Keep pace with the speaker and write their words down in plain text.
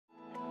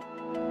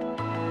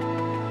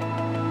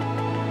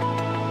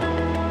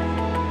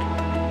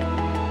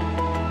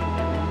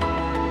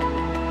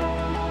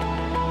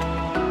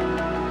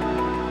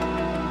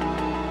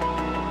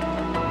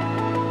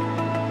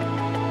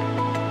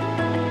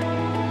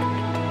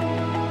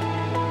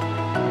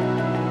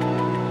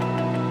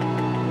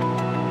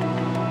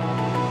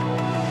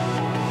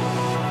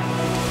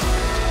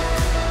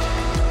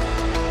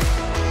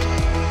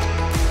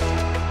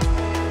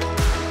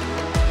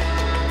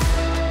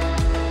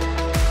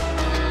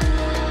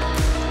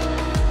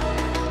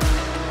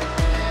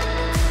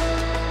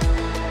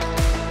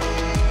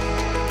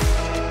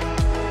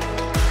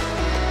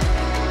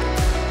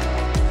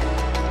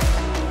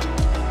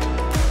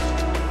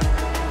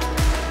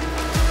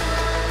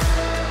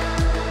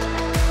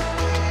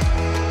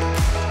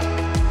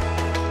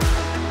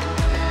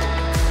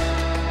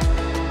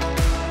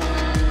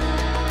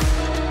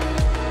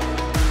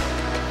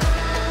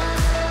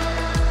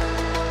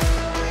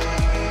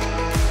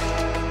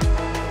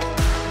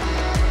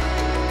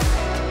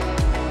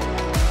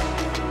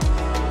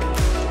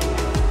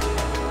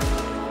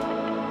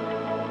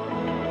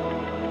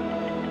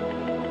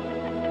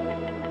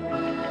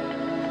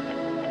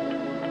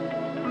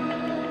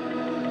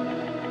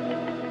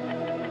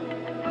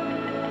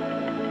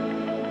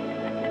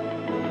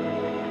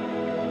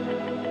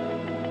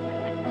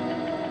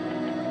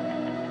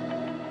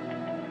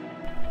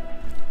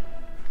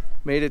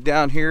Made it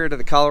down here to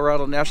the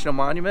Colorado National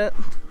Monument.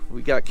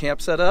 We got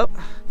camp set up,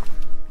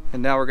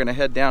 and now we're gonna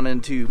head down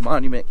into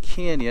Monument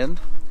Canyon.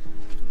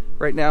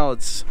 Right now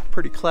it's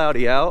pretty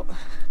cloudy out,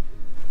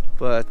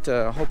 but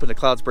hoping the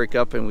clouds break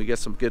up and we get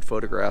some good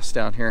photographs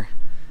down here.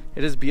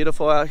 It is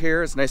beautiful out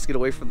here. It's nice to get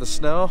away from the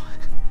snow,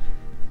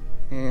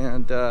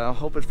 and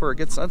hoping for a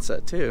good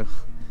sunset too.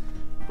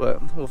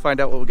 But we'll find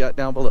out what we got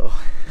down below.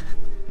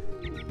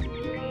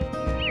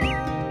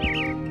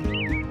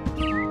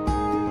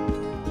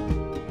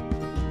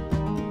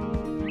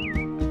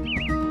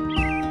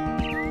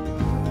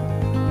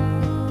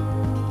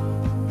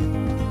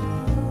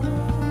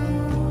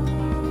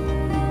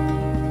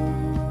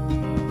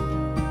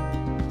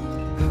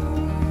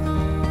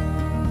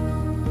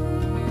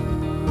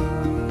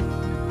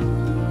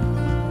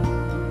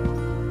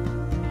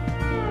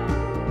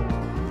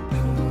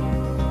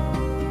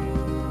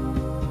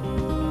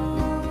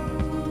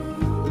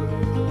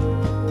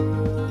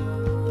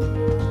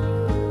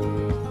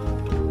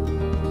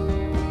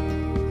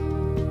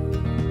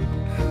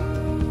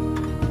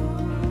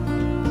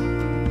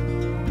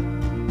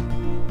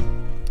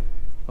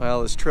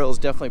 Well, this trail is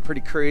definitely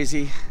pretty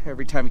crazy.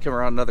 Every time you come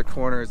around another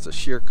corner, it's a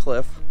sheer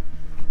cliff,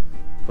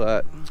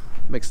 but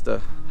makes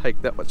the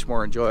hike that much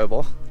more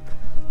enjoyable,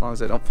 as long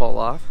as I don't fall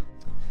off.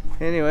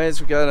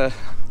 Anyways, we gotta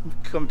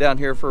come down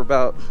here for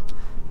about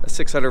a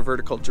 600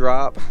 vertical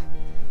drop,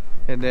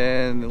 and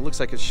then it looks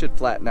like it should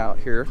flatten out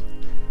here.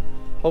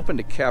 Hoping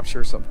to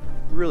capture some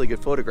really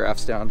good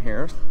photographs down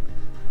here.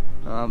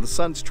 The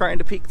sun's trying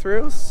to peek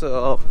through,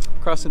 so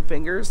crossing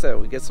fingers that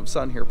we get some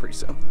sun here pretty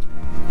soon.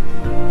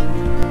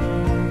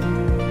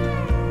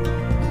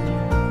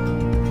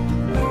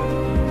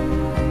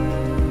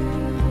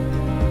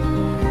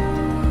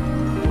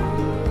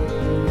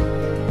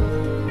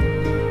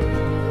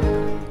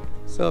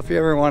 So if you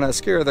ever want to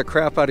scare the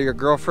crap out of your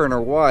girlfriend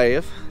or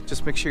wife,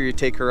 just make sure you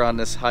take her on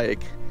this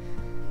hike.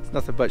 It's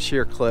nothing but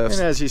sheer cliffs.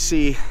 And as you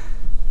see,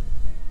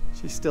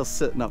 she's still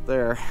sitting up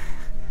there.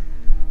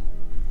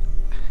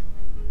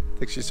 I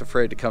think she's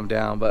afraid to come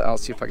down, but I'll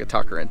see if I can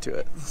talk her into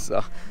it.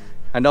 So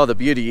I know the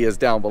beauty is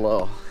down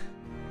below.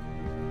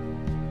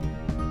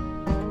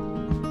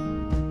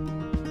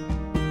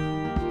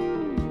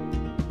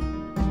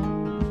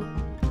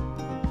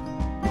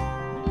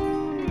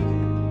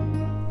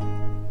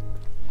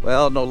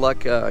 Well, no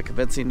luck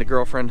convincing the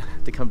girlfriend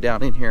to come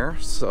down in here,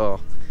 so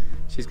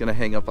she's gonna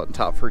hang up on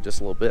top for just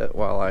a little bit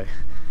while I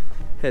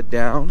head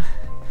down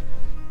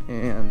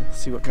and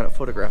see what kind of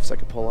photographs I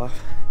can pull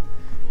off.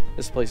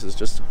 This place is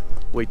just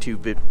way too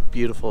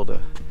beautiful to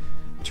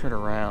turn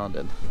around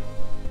and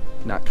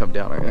not come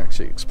down and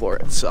actually explore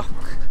it. So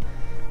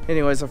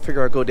anyways, I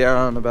figure I'll go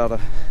down about a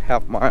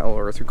half mile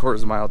or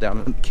 3/4 mile down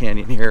in the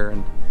canyon here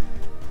and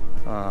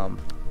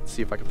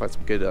see if I can find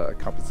some good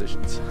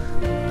compositions.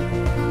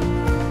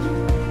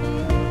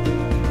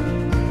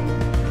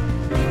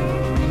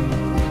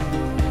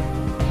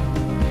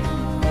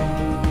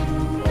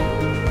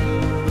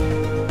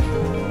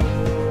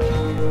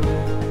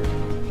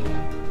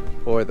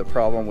 Boy, the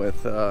problem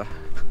with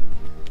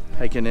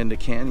hiking into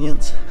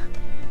canyons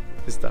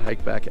is the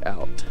hike back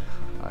out.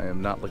 I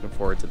am not looking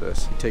forward to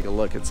this. You take a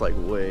look, it's like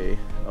way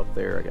up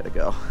there. I gotta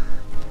go.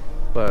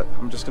 But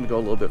I'm just gonna go a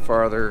little bit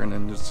farther and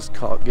then just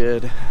call it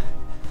good.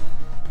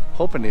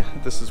 Hoping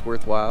this is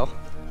worthwhile,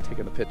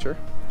 taking a picture.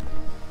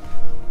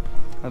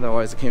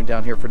 Otherwise I came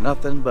down here for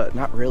nothing, but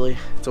not really.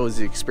 It's always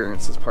the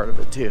experience that's part of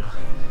it too.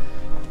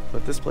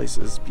 But this place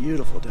is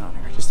beautiful down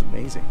here, just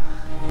amazing.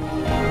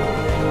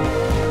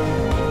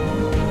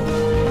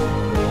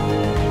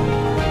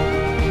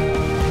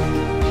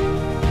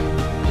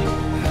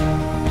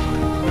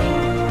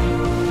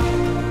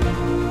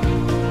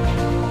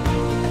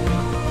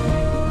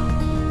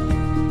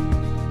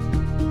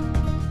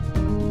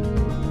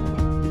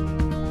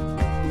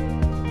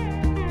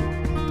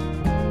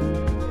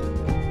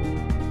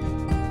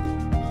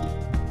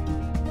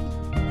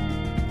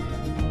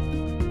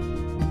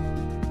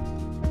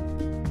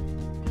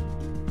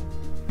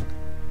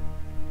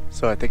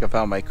 So I think I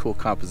found my cool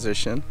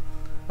composition.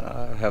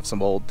 I have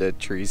some old dead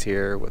trees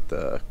here with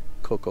the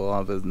cocoa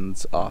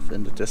ovens off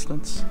in the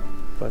distance.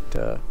 But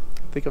I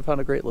think I found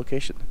a great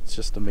location. It's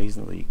just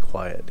amazingly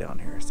quiet down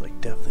here. It's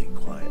like definitely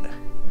quiet.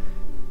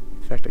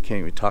 In fact, I can't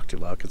even talk too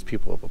loud because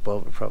people up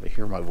above will probably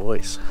hear my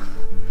voice.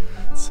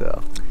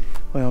 So,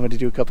 well, I'm going to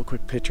do a couple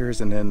quick pictures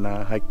and then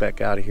hike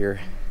back out of here.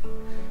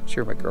 I'm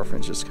sure my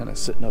girlfriend's just kind of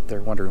sitting up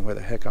there wondering where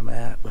the heck I'm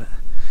at, but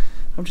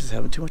I'm just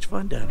having too much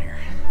fun down here.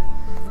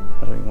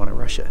 I don't even want to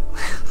rush it.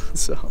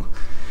 So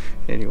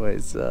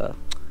anyways,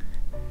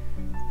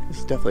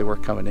 it's definitely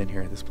worth coming in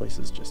here. This place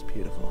is just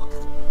beautiful.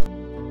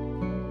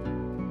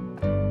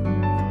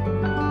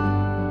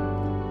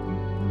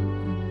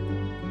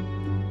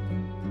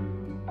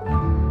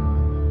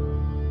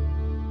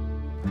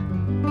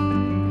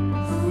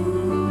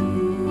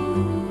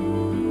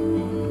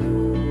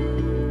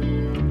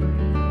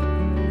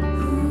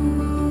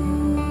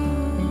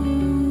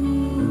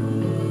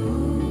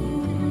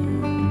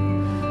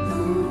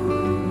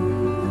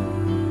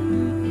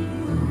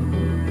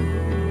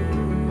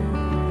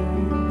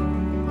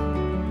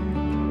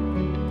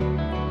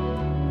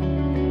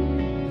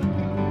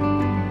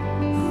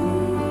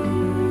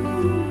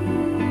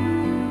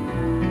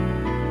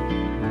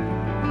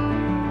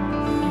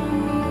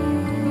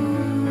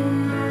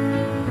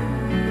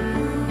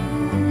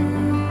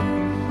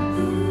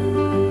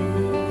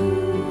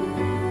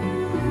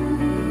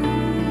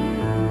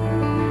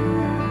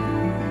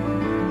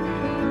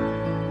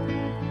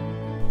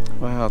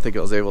 Well, I think I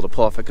was able to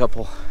pull off a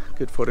couple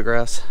good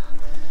photographs.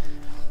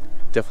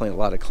 Definitely a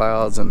lot of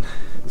clouds, and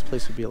this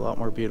place would be a lot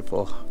more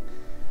beautiful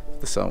if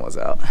the sun was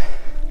out.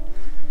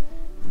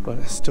 But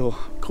it's still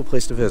a cool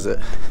place to visit.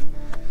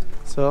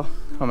 So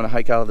I'm gonna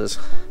hike out of this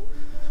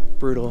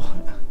brutal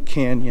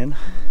canyon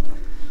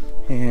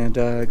and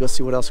go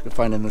see what else we can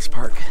find in this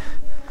park.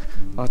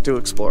 A lot to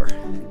explore.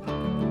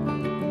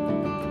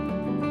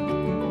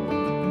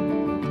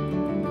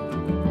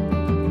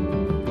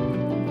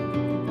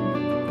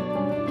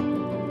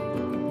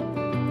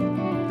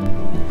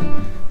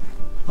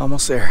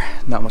 Almost there,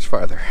 not much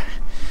farther.